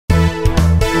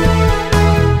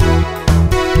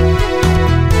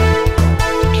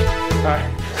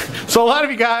So a lot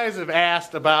of you guys have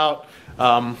asked about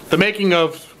the making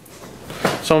of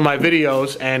some of my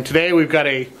videos, and today we've got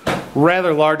a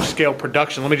rather large scale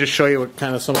production. Let me just show you what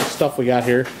kind of some of the stuff we got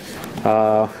here.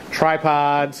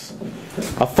 Tripods,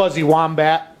 a fuzzy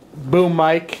wombat, boom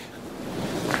mic.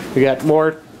 We got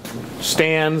more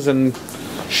stands and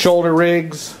shoulder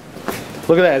rigs.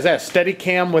 Look at that. Is that a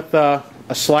Steadicam with a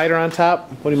slider on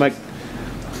top? What do you like?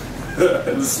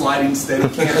 The sliding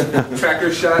Steadicam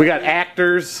tracker shot. We got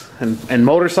actors and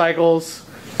motorcycles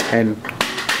and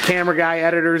camera guy,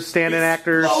 editors, stand-in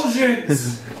actors.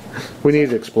 Explosions! We need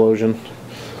an explosion.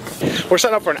 We're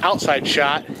setting up for an outside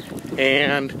shot,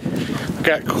 and we've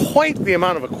got quite the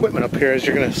amount of equipment up here, as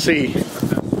you're going to see.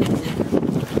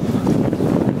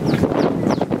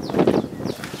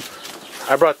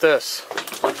 I brought this.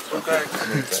 Okay.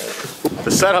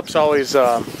 The setup's always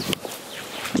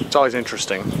it's always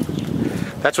interesting.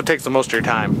 That's what takes the most of your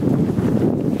time,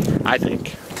 I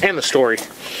think, and the story. To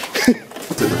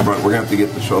the front, we're gonna have to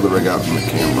get the shoulder rig out from the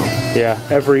camera. Yeah,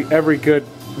 every good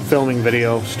filming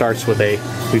video starts with a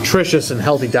nutritious and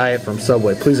healthy diet from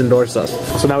Subway. Please endorse us.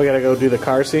 So now we gotta go do the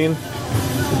car scene.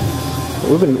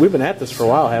 We've been at this for a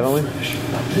while, haven't we?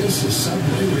 This is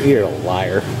Subway. You're a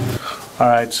liar. All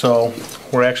right, so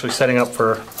we're actually setting up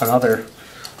for another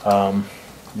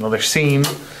scene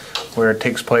where it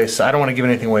takes place. I don't want to give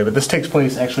anything away, but this takes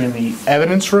place actually in the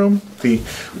evidence room, where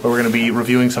we're going to be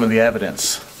reviewing some of the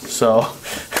evidence. So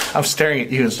I'm staring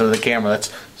at you instead of the camera.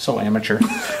 That's so amateur.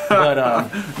 But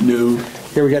No.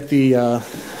 here we got the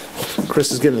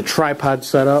Chris is getting the tripod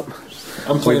set up.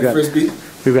 I'm playing frisbee.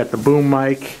 We've got the boom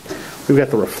mic. We've got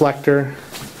the reflector.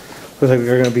 Looks like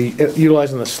we're going to be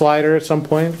utilizing the slider at some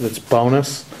point. That's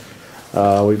bonus.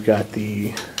 We've got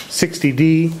the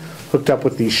 60D hooked up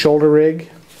with the shoulder rig.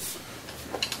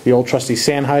 The old trusty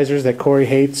Sennheisers that Corey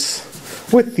hates,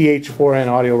 with the H4n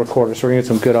audio recorder. So we're going to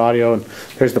get some good audio, and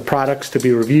there's the products to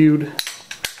be reviewed.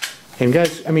 And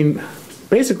guys, I mean,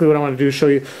 basically what I want to do is show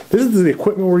you, this is the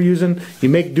equipment we're using. You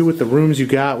make do with the rooms you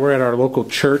got. We're at our local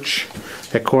church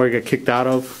that Corey got kicked out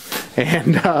of,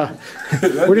 and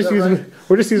we're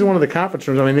just using one of the conference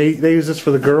rooms. I mean, they use this for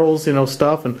the girls, you know,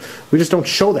 stuff, and we just don't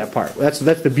show that part. That's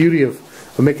the beauty of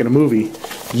making a movie.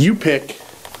 You pick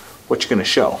what you're going to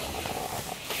show.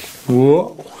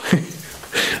 Whoa.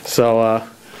 So,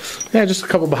 yeah, just a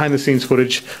couple behind the scenes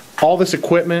footage. All this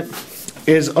equipment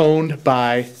is owned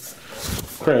by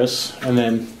Chris, and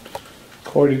then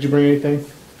Corey, did you bring anything?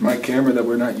 My camera that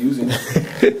we're not using.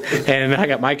 And I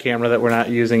got my camera that we're not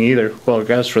using either. Well, I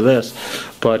guess for this,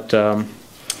 but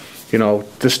you know,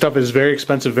 this stuff is very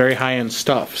expensive, very high-end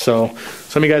stuff. So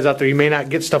some of you guys out there, you may not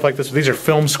get stuff like this. These are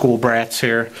film school brats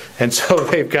here, and so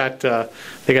they've got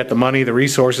they got the money, the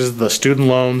resources, the student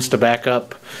loans to back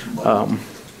up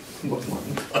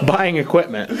buying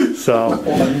equipment. So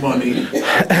Money.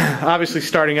 obviously,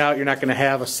 starting out, you're not going to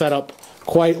have a setup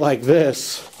quite like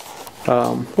this.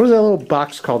 What is that little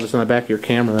box called that's on the back of your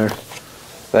camera there?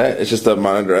 That is just a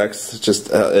Monitor X. It's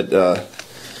just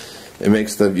it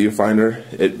makes the viewfinder.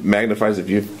 It magnifies the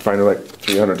viewfinder like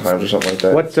 300 times or something like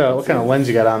that. What kind of lens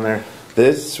you got on there?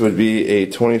 This would be a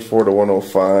 24 to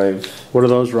 105. What do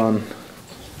those run?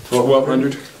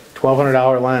 1200.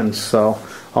 $1,200 lens. So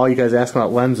all you guys asking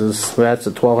about lenses, that's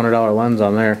a $1,200 lens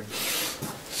on there.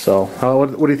 So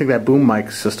what do you think that boom mic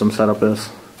system setup is?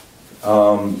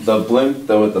 The blimp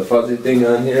though with the fuzzy thing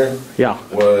on here, yeah,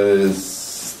 was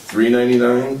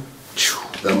 $399.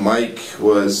 The mic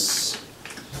was,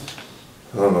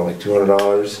 I don't know, like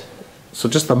 $200. So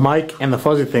just the mic and the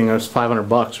fuzzy thing is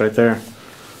 $500 right there.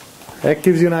 That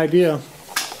gives you an idea.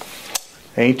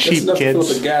 Ain't cheap, That's enough kids. to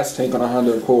fill the gas tank on a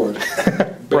Honda Accord.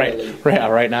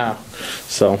 right now.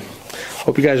 So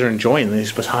hope you guys are enjoying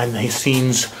these behind the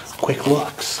scenes quick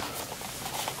looks.